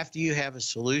that after you have a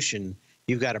solution,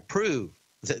 you've got to prove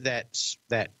that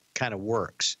that kind of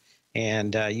works.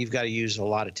 And you've got to use a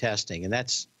lot of testing. And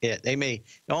that's it. It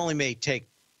only may take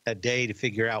a day to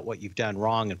figure out what you've done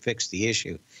wrong and fix the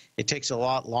issue. It takes a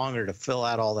lot longer to fill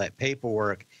out all that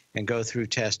paperwork and go through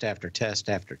test after test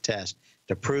after test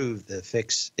to prove the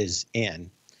fix is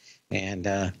in. And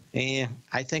I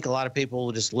think a lot of people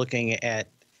are just looking at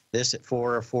this at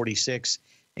 4:46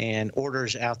 and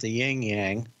orders out the yin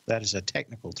yang. That is a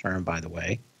technical term, by the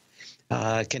way.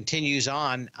 Continues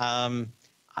on.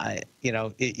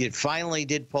 It finally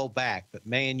did pull back, but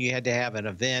man, you had to have an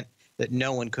event that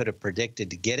no one could have predicted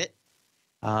to get it.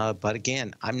 But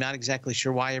again, I'm not exactly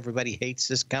sure why everybody hates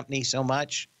this company so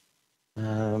much.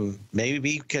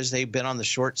 Maybe because they've been on the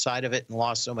short side of it and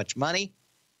lost so much money.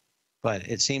 But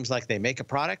it seems like they make a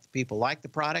product. People like the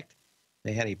product.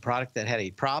 They had a product that had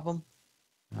a problem.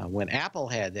 When Apple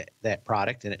had that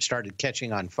product and it started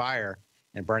catching on fire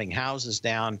and burning houses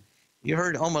down, you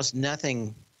heard almost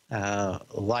nothing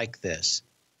like this.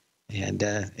 And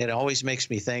it always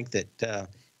makes me think that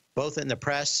both in the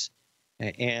press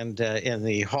and in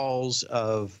the halls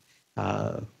of,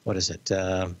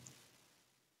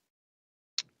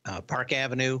 Park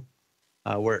Avenue,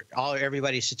 where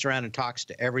everybody sits around and talks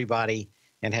to everybody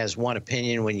and has one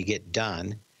opinion when you get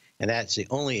done, and that's the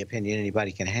only opinion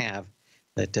anybody can have,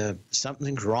 that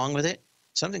something's wrong with it.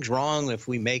 Something's wrong if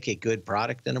we make a good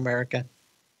product in America.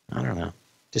 I don't know.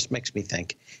 Just makes me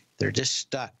think they're just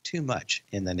stuck too much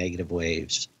in the negative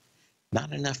waves.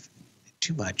 Not enough,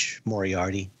 too much,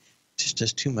 Moriarty.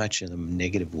 Just too much in the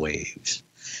negative waves.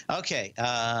 Okay,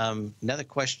 another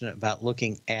question about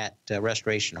looking at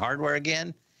Restoration Hardware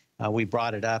again. We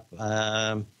brought it up.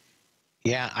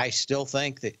 Yeah, I still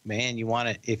think that, man, you want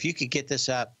to, if you could get this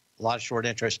up, a lot of short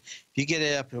interest, if you get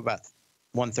it up to about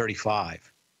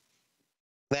 135,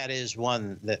 that is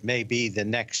one that may be the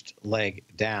next leg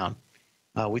down.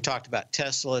 We talked about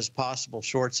Tesla's possible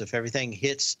shorts if everything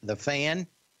hits the fan.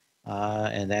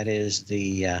 and that is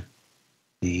the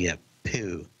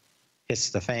poo hits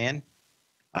the fan.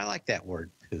 I like that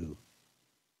word, poo,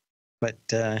 but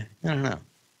I don't know.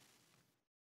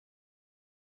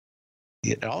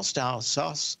 It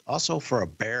also for a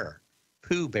bear,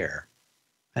 poo bear.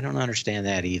 I don't understand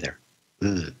that either.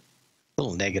 Ugh.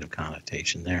 Little negative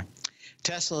connotation there.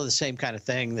 Tesla, the same kind of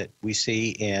thing that we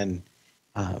see in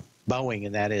Boeing,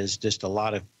 and that is just a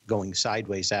lot of going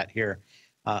sideways out here.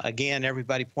 Again,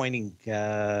 everybody pointing,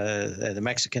 the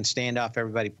Mexican standoff,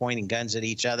 everybody pointing guns at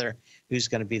each other. Who's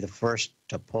going to be the first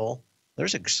to pull?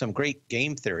 There's some great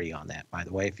game theory on that, by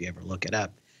the way, if you ever look it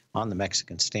up, on the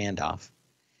Mexican standoff.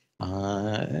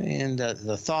 And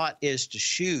the thought is to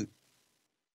shoot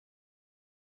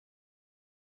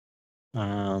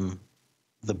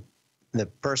the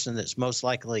person that's most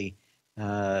likely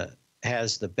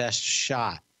has the best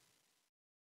shot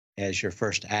as your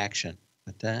first action.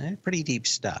 But pretty deep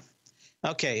stuff.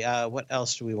 Okay, what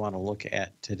else do we want to look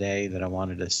at today that I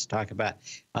wanted to talk about?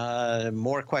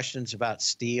 More questions about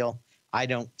steel. I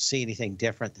don't see anything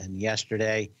different than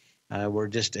yesterday. We're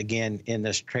just, again, in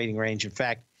this trading range. In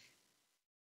fact,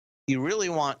 you really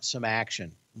want some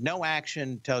action. No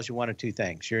action tells you one of two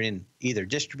things. You're in either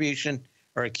distribution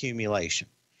or accumulation.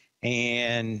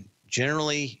 And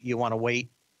generally, you want to wait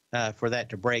for that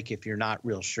to break if you're not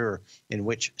real sure in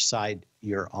which side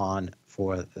you're on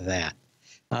for that.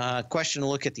 Question to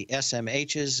look at the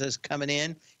SMHs is coming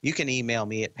in. You can email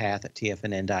me at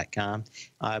path@tfnn.com.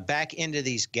 Back into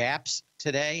these gaps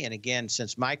today. And again,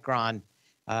 since Micron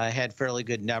had fairly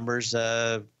good numbers,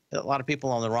 a lot of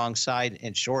people on the wrong side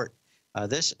and short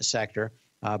this sector.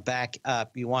 Back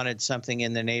up, you wanted something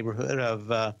in the neighborhood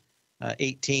of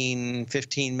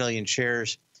 15 million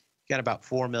shares. Got about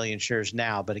 4 million shares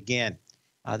now. But again,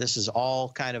 this is all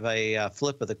kind of a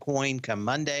flip of the coin come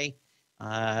Monday.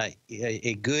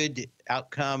 A good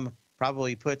outcome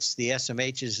probably puts the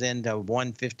SMHs into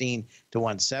 115 to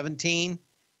 117.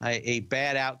 A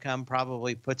bad outcome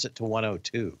probably puts it to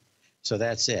 102. So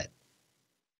that's it.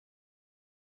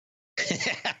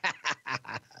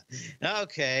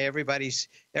 Okay, everybody's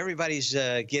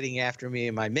getting after me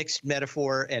in my mixed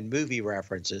metaphor and movie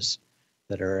references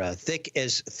that are thick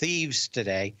as thieves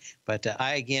today. But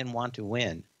I again want to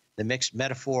win the Mixed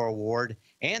Metaphor Award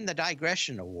and the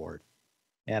Digression Award.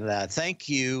 And thank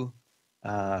you,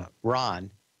 Ron,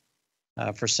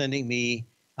 for sending me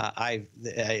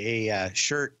a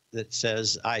shirt that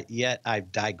says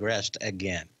I've digressed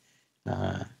again.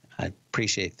 I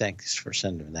appreciate. Thanks for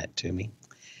sending that to me.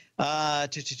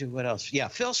 What else? Yeah,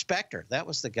 Phil Spector. That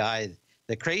was the guy,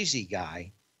 the crazy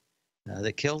guy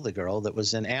that killed the girl that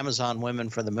was in Amazon Women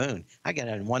for the Moon. I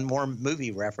got one more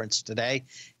movie reference today.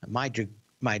 My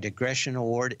digression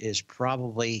award is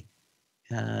probably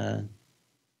In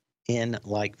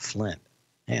Like Flint.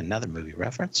 And another movie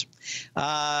reference.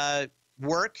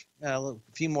 Work. A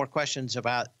few more questions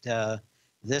about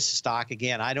this stock.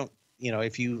 Again, I don't,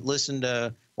 if you listen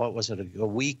to, what was it, a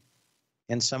week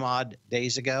and some odd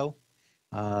days ago,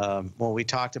 when we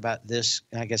talked about this,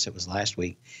 I guess it was last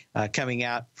week, coming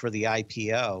out for the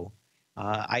IPO,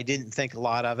 I didn't think a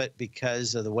lot of it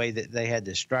because of the way that they had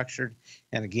this structured.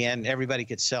 And again, everybody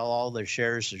could sell all their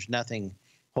shares. There's nothing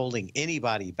holding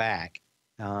anybody back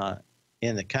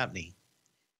in the company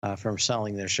from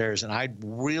selling their shares. And I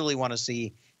really want to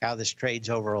see how this trades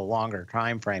over a longer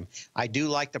time frame. I do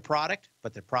like the product,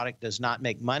 but the product does not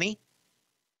make money.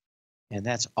 And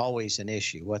that's always an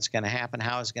issue. What's going to happen,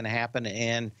 how it's going to happen,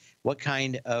 and what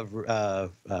kind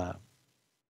of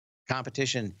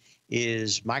competition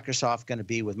is Microsoft going to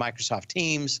be with Microsoft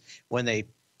Teams when they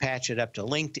patch it up to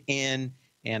LinkedIn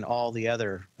and all the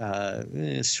other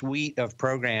suite of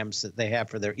programs that they have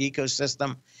for their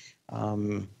ecosystem.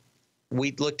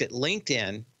 We looked at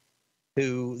LinkedIn,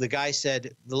 who the guy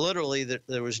said literally that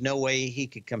there was no way he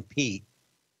could compete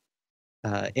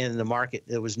in the market.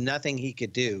 There was nothing he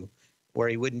could do where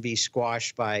he wouldn't be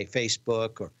squashed by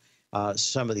Facebook or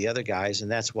some of the other guys, and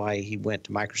that's why he went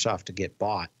to Microsoft to get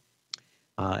bought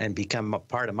and become a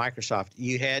part of Microsoft.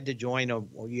 You had to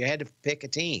you had to pick a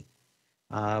team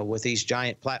with these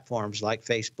giant platforms like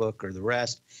Facebook or the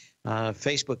rest.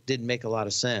 Facebook didn't make a lot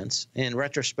of sense. In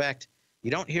retrospect,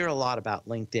 you don't hear a lot about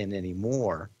LinkedIn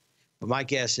anymore, but my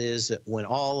guess is that when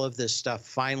all of this stuff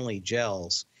finally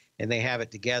gels and they have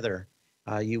it together,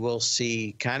 you will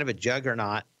see kind of a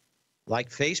juggernaut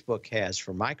like Facebook has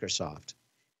for Microsoft.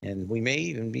 And we may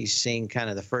even be seeing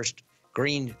kind of the first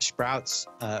green sprouts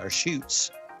or shoots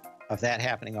of that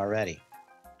happening already.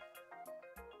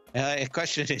 The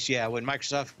question is, would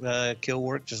Microsoft kill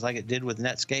work just like it did with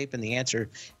Netscape? And the answer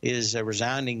is a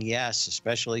resounding yes,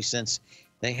 especially since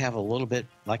they have a little bit,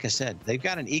 like I said, they've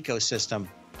got an ecosystem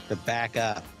to back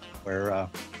up where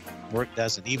work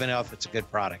doesn't, even if it's a good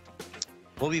product.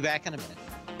 We'll be back in a minute.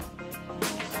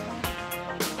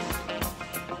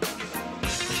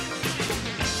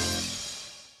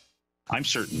 I'm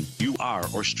certain you are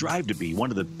or strive to be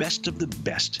one of the best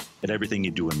at everything you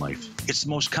do in life. It's the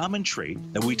most common trait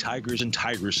that we tigers and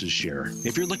tigresses share.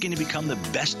 If you're looking to become the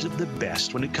best of the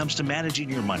best when it comes to managing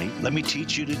your money, let me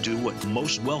teach you to do what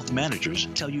most wealth managers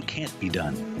tell you can't be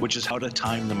done, which is how to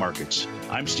time the markets.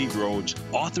 I'm Steve Rhodes,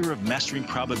 author of Mastering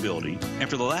Probability, and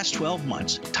for the last 12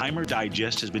 months, Timer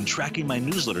Digest has been tracking my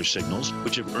newsletter signals,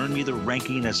 which have earned me the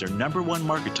ranking as their #1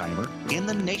 market timer in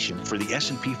the nation for the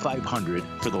S&P 500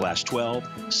 for the last 12,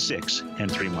 6,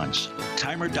 and 3 months.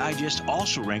 Timer Digest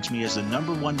also ranks me as the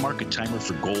 #1 market timer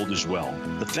for gold as well.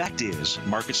 The fact is,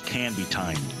 markets can be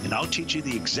timed, and I'll teach you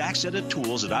the exact set of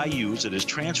tools that I use that has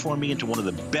transformed me into one of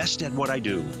the best at what I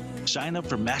do. Sign up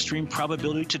for Mastering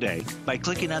Probability today by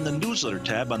clicking on the newsletter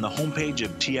tab on the homepage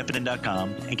of TFNN.com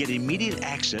and get immediate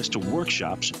access to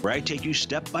workshops where I take you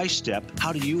step by step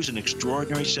how to use an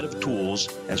extraordinary set of tools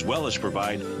as well as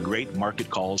provide great market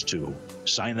calls too.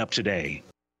 Sign up today.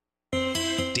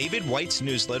 David White's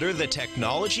newsletter, The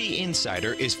Technology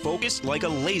Insider, is focused like a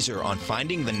laser on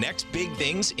finding the next big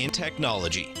things in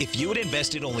technology. If you had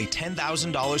invested only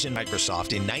 $10,000 in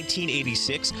Microsoft in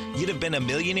 1986, you'd have been a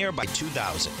millionaire by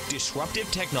 2000. Disruptive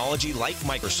technology like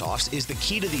Microsoft's is the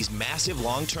key to these massive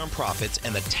long-term profits,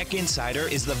 and the Tech Insider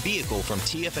is the vehicle from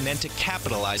TFNN to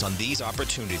capitalize on these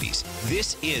opportunities.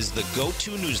 This is the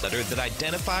go-to newsletter that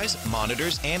identifies,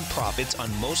 monitors, and profits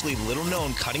on mostly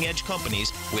little-known cutting-edge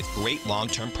companies with great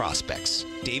long-term prospects.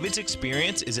 David's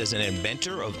experience is as an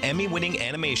inventor of Emmy-winning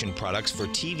animation products for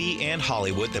TV and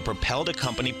Hollywood that propelled a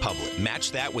company public.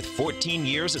 Match that with 14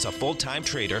 years as a full-time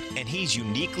trader, and he's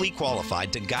uniquely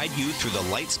qualified to guide you through the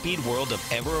light-speed world of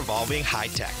ever-evolving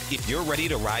high-tech. If you're ready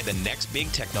to ride the next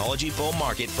big technology bull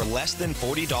market for less than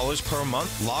 $40 per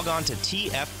month, log on to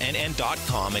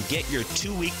TFNN.com and get your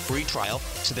 2-week free trial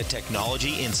to the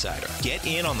Technology Insider. Get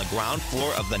in on the ground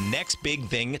floor of the next big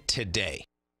thing today.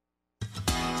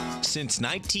 Since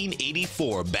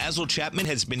 1984, Basil Chapman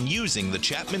has been using the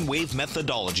Chapman Wave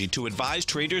methodology to advise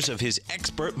traders of his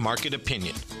expert market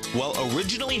opinion. While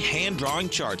originally hand-drawing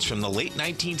charts from the late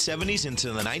 1970s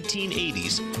into the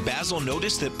 1980s, Basil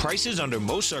noticed that prices under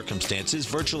most circumstances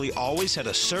virtually always had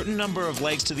a certain number of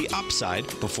legs to the upside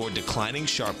before declining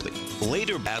sharply.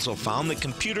 Later, Basil found that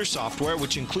computer software,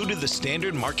 which included the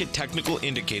standard market technical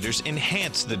indicators,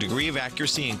 enhanced the degree of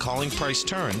accuracy in calling price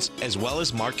turns as well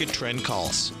as market trend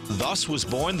calls. Thus was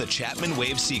born the Chapman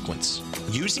Wave sequence.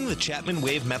 Using the Chapman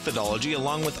Wave methodology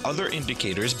along with other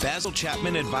indicators, Basil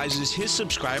Chapman advises his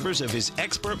subscribers of his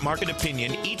expert market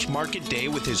opinion each market day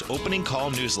with his opening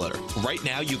call newsletter. Right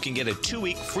now, you can get a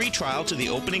 2-week free trial to the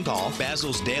opening call,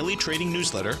 Basil's daily trading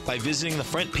newsletter, by visiting the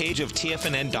front page of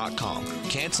TFNN.com.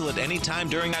 Cancel at any time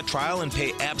during that trial and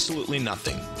pay absolutely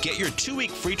nothing. Get your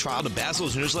 2-week free trial to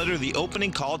Basil's newsletter, The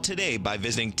Opening Call, today by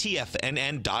visiting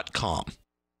TFNN.com.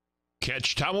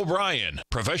 Catch Tom O'Brien,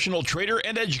 professional trader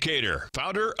and educator,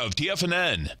 founder of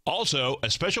TFNN. Also, a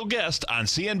special guest on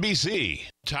CNBC.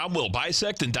 Tom will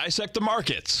bisect and dissect the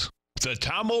markets. The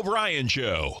Tom O'Brien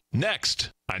Show,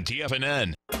 next on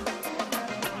TFNN.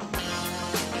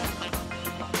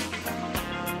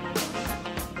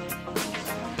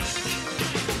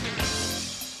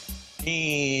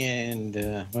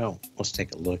 And, well, let's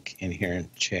take a look in here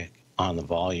and check on the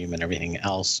volume and everything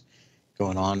else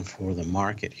going on for the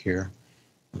market here.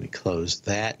 Let me close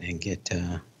that and get,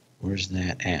 where's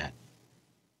that at?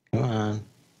 Come on.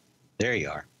 There you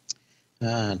are.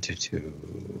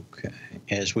 Okay.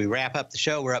 As we wrap up the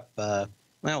show, we're up,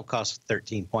 well, it cost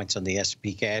 13 points on the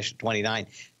S&P cash,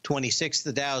 29.26.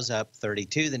 The Dow's up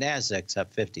 32. The Nasdaq's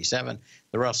up 57.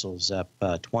 The Russell's up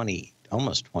 20,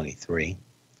 almost 23.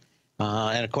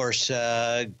 And of course,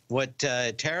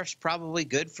 tariffs probably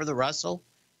good for the Russell,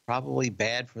 probably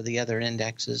bad for the other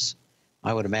indexes,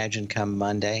 I would imagine, come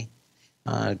Monday.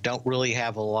 Don't really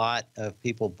have a lot of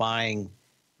people buying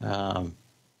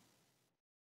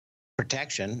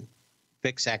protection.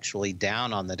 VIX actually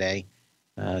down on the day,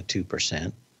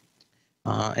 2%.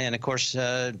 And of course,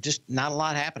 just not a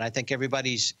lot happened. I think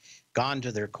everybody's gone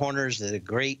to their corners. There's a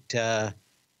great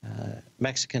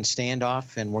Mexican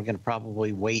standoff, and we're going to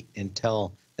probably wait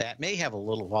until that. May have a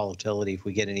little volatility if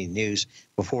we get any news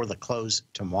before the close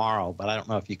tomorrow, but I don't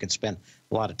know if you can spend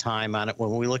a lot of time on it.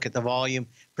 When we look at the volume,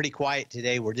 pretty quiet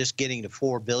today. We're just getting to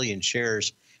 4 billion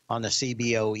shares on the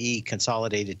CBOE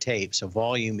consolidated tape, so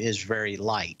volume is very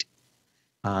light.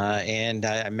 And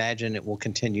I imagine it will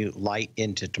continue light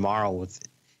into tomorrow with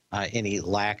any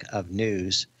lack of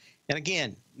news. And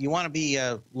again, you want to be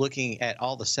looking at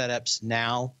all the setups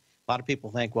now. A lot of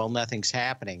people think, well, nothing's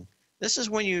happening. This is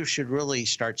when you should really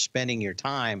start spending your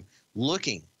time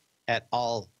looking at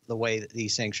all the way that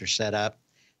these things are set up,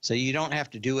 so you don't have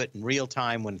to do it in real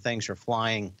time when things are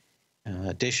flying,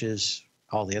 dishes,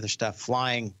 all the other stuff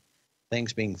flying,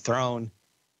 things being thrown,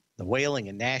 the wailing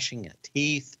and gnashing of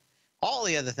teeth, all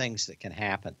the other things that can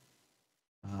happen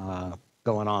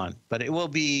going on. But it will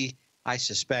be, I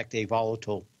suspect, a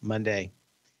volatile Monday.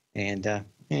 And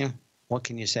what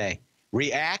can you say?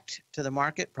 React to the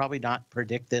market, probably not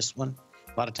predict this one.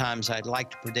 A lot of times I'd like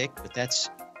to predict, but that's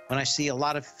when I see a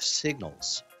lot of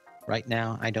signals. Right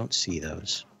now, I don't see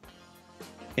those.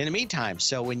 In the meantime,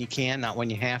 so when you can, not when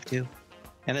you have to.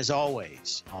 And as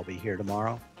always, I'll be here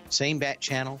tomorrow. Same bat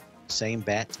channel, same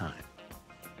bat time.